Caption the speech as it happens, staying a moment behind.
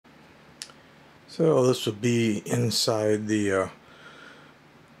So this will be inside the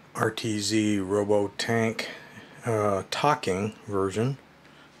RTZ RoboTank talking version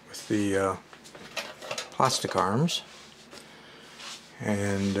with the plastic arms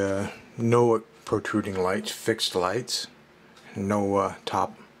and no protruding lights, fixed lights, no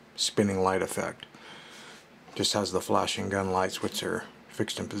top spinning light effect. Just has the flashing gun lights which are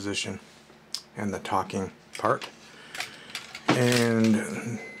fixed in position and the talking part.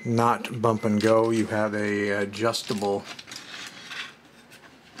 And not bump and go, you have a adjustable,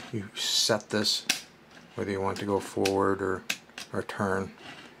 you set this whether you want to go forward or turn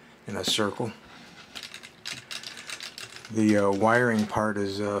in a circle. The wiring part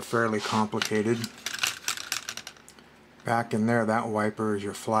is fairly complicated. Back in there, that wiper is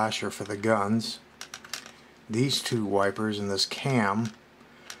your flasher for the guns. These two wipers and this cam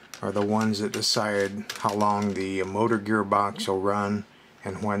are the ones that decide how long the motor gearbox will run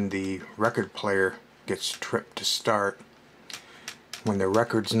and when the record player gets tripped to start. When the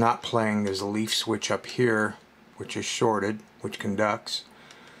record's not playing, there's a leaf switch up here which is shorted, which conducts.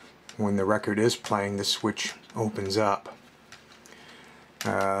 When the record is playing, the switch opens up.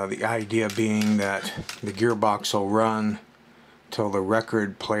 The idea being that the gearbox will run till the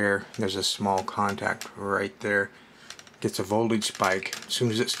record player, there's a small contact right there, gets a voltage spike. As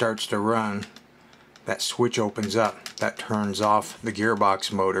soon as it starts to run, that switch opens up. That turns off the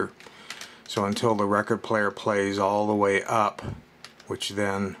gearbox motor. So until the record player plays all the way up, which is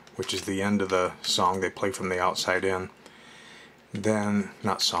the end of the song, they play from the outside in, then,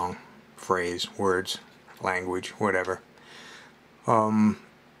 not song, phrase, words, language, whatever.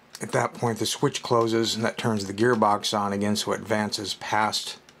 At that point the switch closes and that turns the gearbox on again, so it advances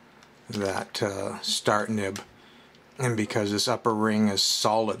past that start nib. And because this upper ring is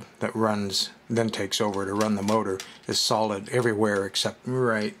solid that runs, then takes over to run the motor, is solid everywhere except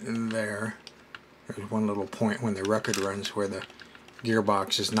right in there. There's one little point when the record runs where the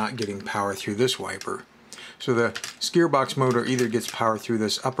gearbox is not getting power through this wiper. So the gearbox motor either gets power through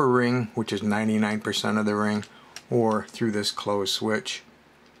this upper ring, which is 99% of the ring, or through this closed switch.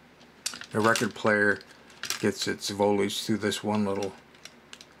 The record player gets its voltage through this one little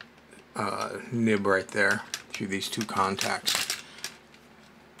nib right there, through these two contacts.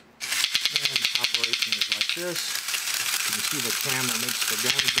 And operation is like this. You can see the cam that makes the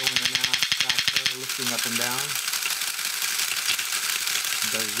guns go in and out, back there, lifting up and down.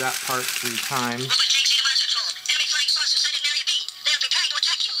 Does that part 3 times. RoboTank Z English. Enemy flying saucers sighted in area B. They are preparing to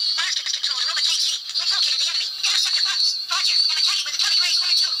attack you. Marston's control. RoboTank Z. You've located the enemy. Intercept the bots. Roger. I'm attacking with atomic rays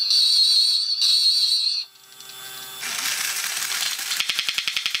 1 and 2.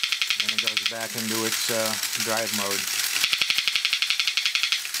 Then it goes back into its drive mode.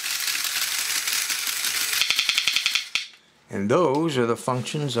 And those are the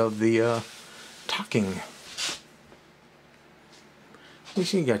functions of the talking. You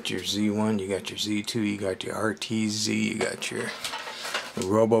see, you got your Z1, you got your Z2, you got your RTZ, you got your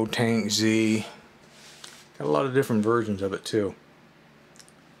RoboTank Z. Got a lot of different versions of it too.